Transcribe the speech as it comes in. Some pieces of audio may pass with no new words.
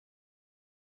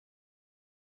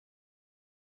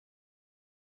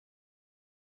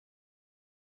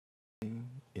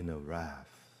a raft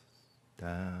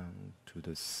down to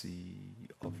the sea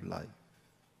of life.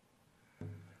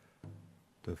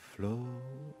 The flow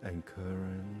and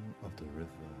current of the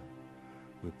river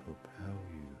will propel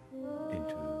you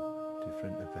into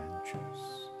different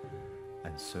adventures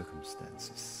and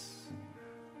circumstances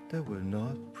that were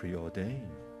not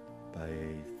preordained by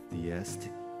a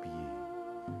theistic being,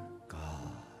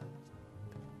 God.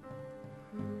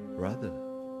 Rather,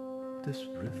 this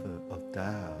river of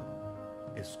Tao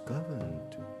is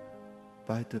governed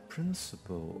by the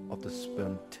principle of the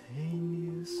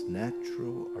spontaneous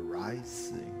natural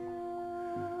arising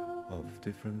of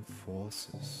different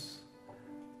forces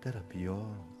that are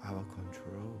beyond our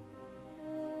control.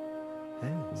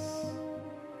 Hence,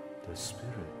 the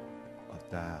spirit of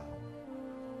Tao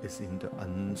is in the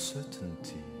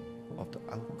uncertainty of the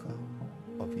outcome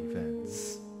of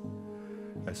events,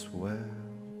 as well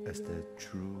as their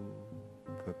true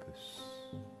purpose.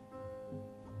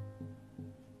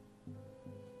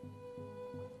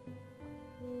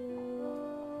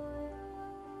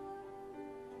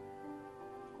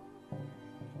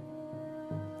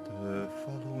 The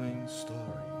following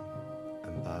story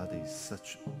embodies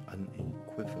such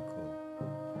unequivocal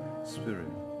spirit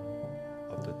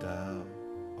of the Tao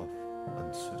of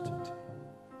uncertainty.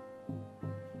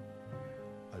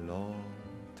 A long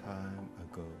time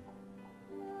ago,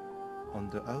 on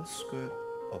the outskirts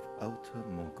of Outer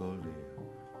Mongolia,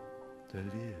 there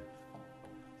lived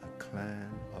a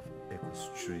clan of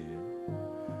equestrians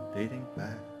dating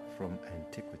back from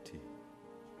antiquity.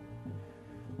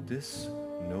 This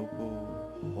noble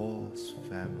horse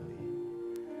family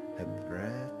had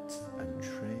bred and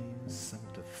trained some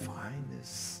of the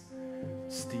finest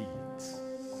steeds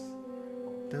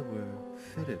that were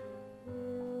fitted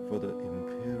for the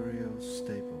imperial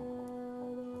stable.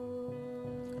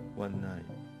 One night,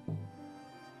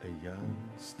 a young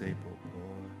stable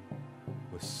boy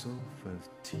was so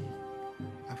fatigued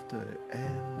after an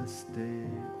endless day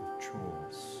of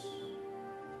chores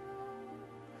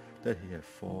that he had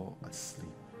fallen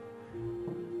asleep,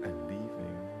 and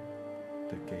leaving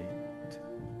the gate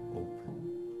open.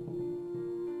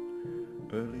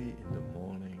 Early in the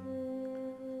morning,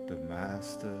 the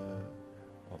master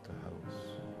of the house,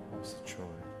 Mr.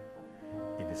 Choi,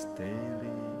 in his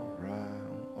daily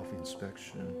round of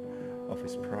inspection of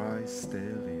his prize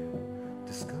stallion,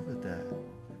 discovered that,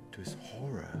 to his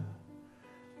horror,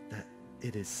 that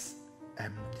it is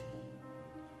empty.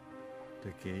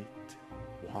 The gate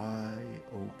wide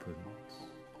opens,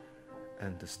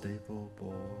 and the stable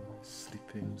boy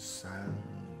sleeping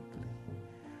soundly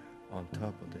on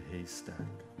top of the haystack.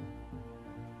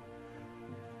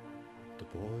 The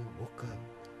boy woke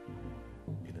up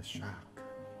in a shock,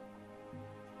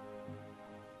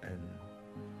 and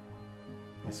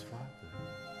his father,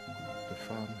 the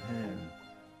farmhand,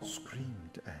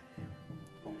 screamed at him.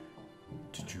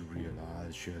 "Did you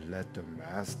realize you had let the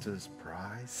master's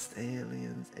prize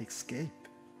stallions escape?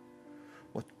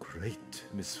 What great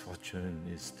misfortune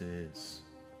is this?"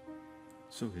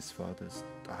 So his father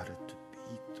started to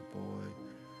beat the boy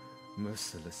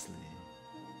mercilessly.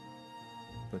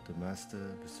 But the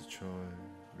master, Mr. Choi,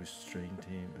 restrained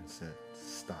him and said,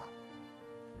 "Stop."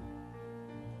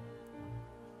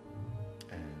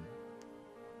 And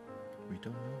we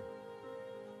don't know.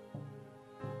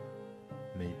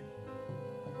 Maybe.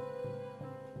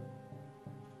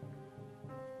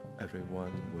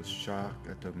 Everyone was shocked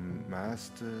at the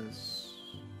master's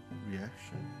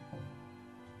reaction.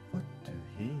 What do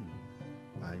he mean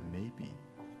by maybe?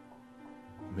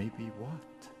 Maybe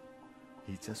what?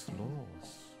 He just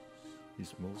lost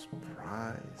his most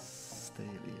prized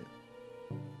stallion.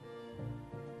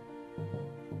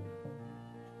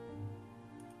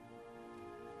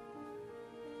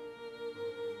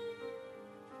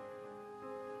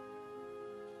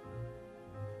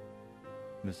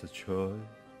 Mr. Choi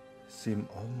seemed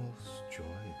almost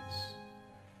joyous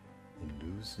in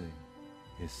losing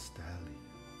his stallion.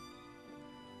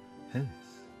 Hence,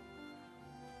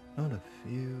 not a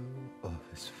few of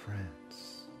his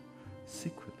friends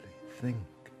secretly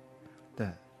think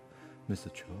that Mr.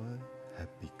 Choi had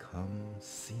become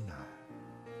senile.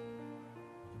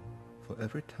 For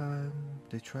every time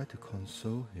they try to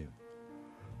console him,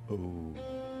 "Oh,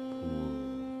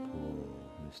 poor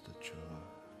Mr. Choi.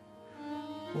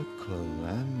 What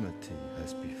calamity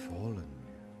has befallen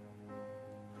you?"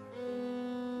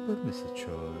 But Mr.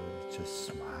 Choi just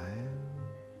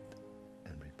smiled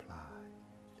and replied,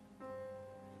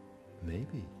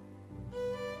 "Maybe."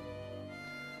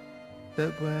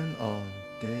 That went on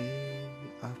day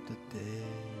after day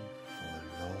for a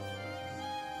long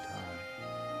time.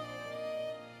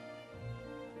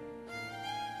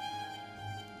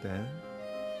 Then,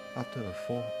 after a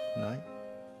fortnight,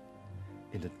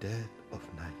 in the dead of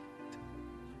night,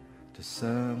 the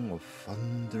sound of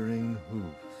thundering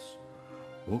hoofs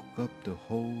woke up the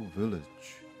whole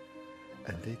village,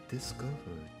 and they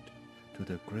discovered, to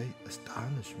their great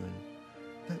astonishment,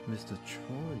 that Mr.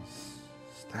 Choi's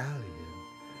stallion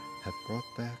had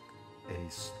brought back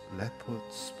a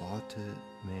leopard-spotted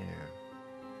mare.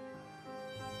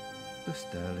 The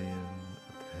stallion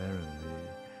apparently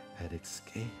had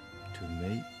escaped to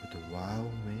mate with the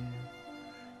wild mare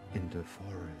in the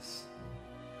forest,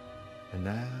 and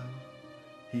now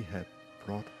he had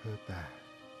brought her back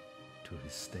to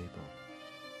his stable.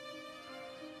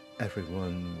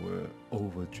 Everyone were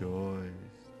overjoyed,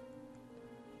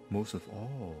 most of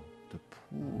all the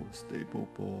poor stable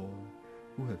boy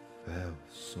who had felt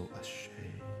so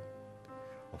ashamed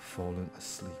of falling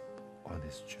asleep on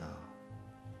his job.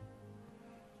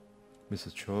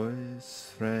 Mr.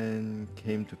 Choi's friend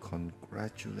came to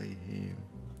congratulate him.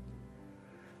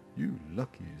 "You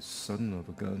lucky son of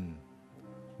a gun,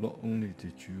 not only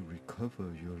did you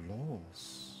recover your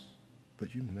loss,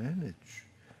 but you managed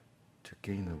to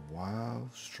gain a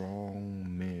wild,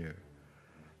 strong mare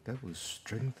that will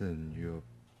strengthen your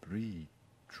breed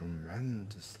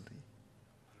tremendously.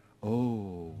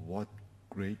 Oh, what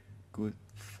great good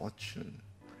fortune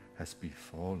has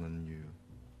befallen you."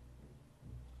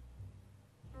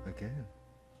 Again,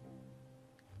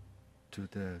 to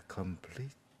their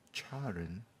complete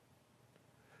chagrin,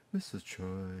 Mr.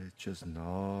 Choi just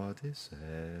nodded his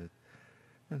head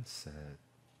and said,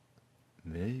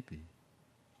 "Maybe."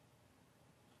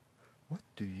 "What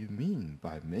do you mean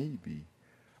by maybe?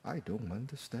 I don't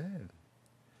understand,"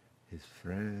 his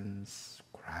friends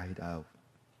cried out.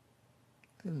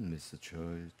 And Mr.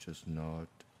 Choi just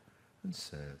nodded and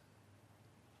said,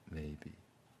 "Maybe."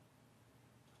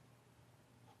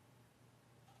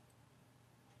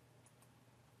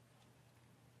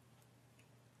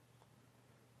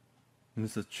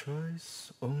 Mr.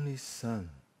 Choi's only son,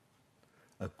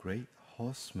 a great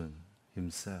horseman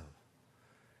himself,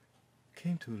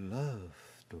 came to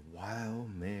love the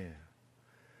wild mare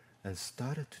and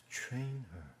started to train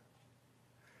her.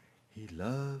 He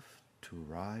loved to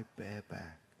ride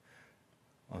bareback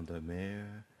on the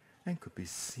mare and could be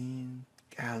seen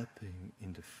galloping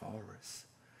in the forest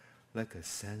like a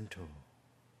centaur.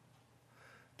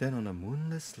 Then on a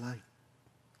moonless night,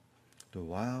 the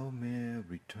wild mare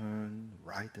returned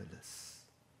riderless.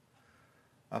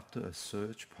 After a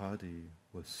search party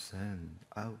was sent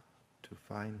out to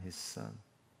find his son,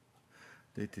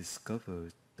 they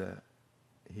discovered that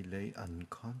he lay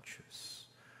unconscious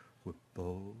with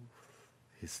both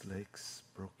his legs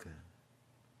broken.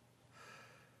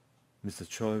 Mr.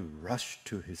 Choi rushed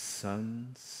to his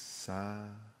son's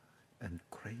side and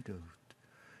cradled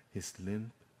his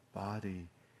limp body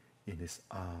in his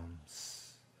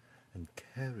arms and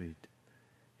carried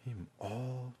him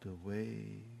all the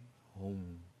way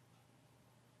home.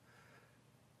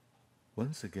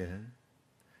 Once again,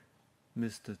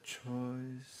 Mr.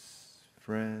 Choi's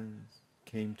friends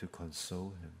came to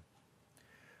console him.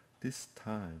 This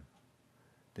time,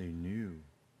 they knew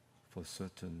for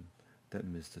certain that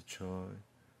Mr. Choi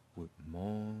would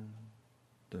mourn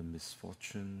the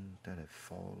misfortune that had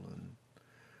fallen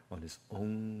on his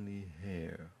only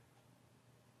heir.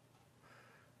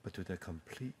 But to their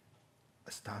complete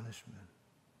astonishment,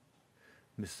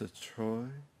 Mr. Choi,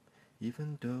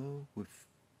 even though with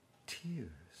tears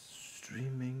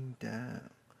streaming down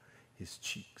his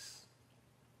cheeks,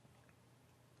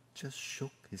 just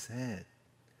shook his head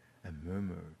and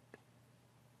murmured,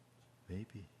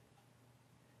 "Maybe,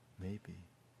 maybe."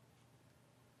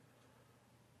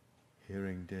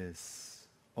 Hearing this,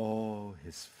 all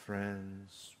his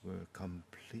friends were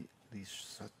completely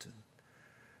certain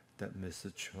that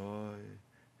Mr. Choi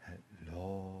had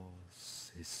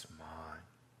lost his mind.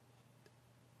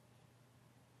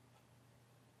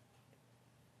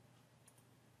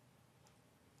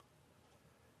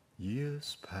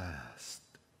 Years passed.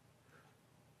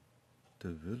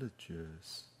 The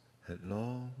villagers had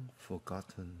long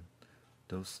forgotten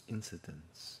those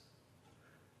incidents,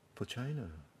 for China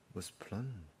was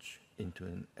plunged into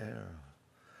an era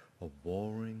of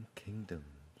warring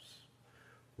kingdoms,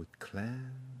 with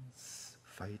clans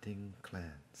fighting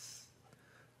clans,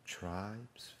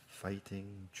 tribes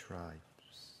fighting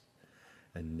tribes,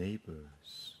 and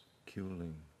neighbors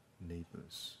killing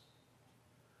neighbors.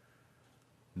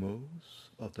 Most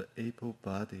of the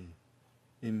able-bodied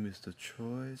in Mr.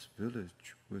 Choi's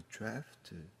village were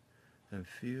drafted and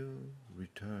few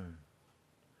returned.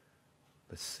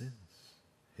 But since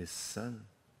his son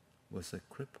was a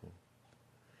cripple,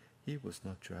 he was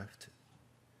not drafted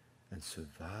and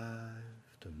survive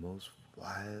the most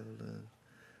violent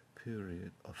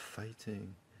period of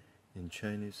fighting in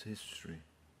Chinese history,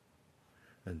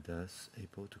 and thus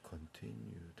able to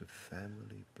continue the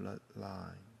family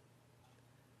bloodline.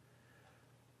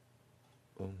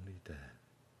 Only then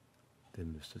did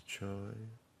Mr. Choi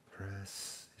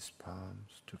press his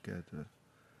palms together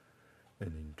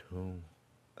and intone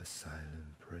a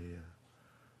silent prayer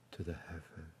to the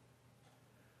heaven.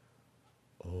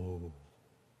 Oh,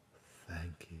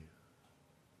 thank you,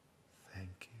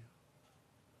 thank you,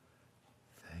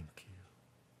 thank you.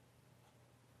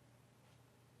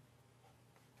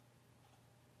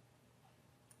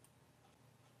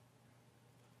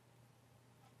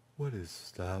 What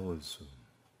is Taoism?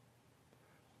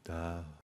 Tao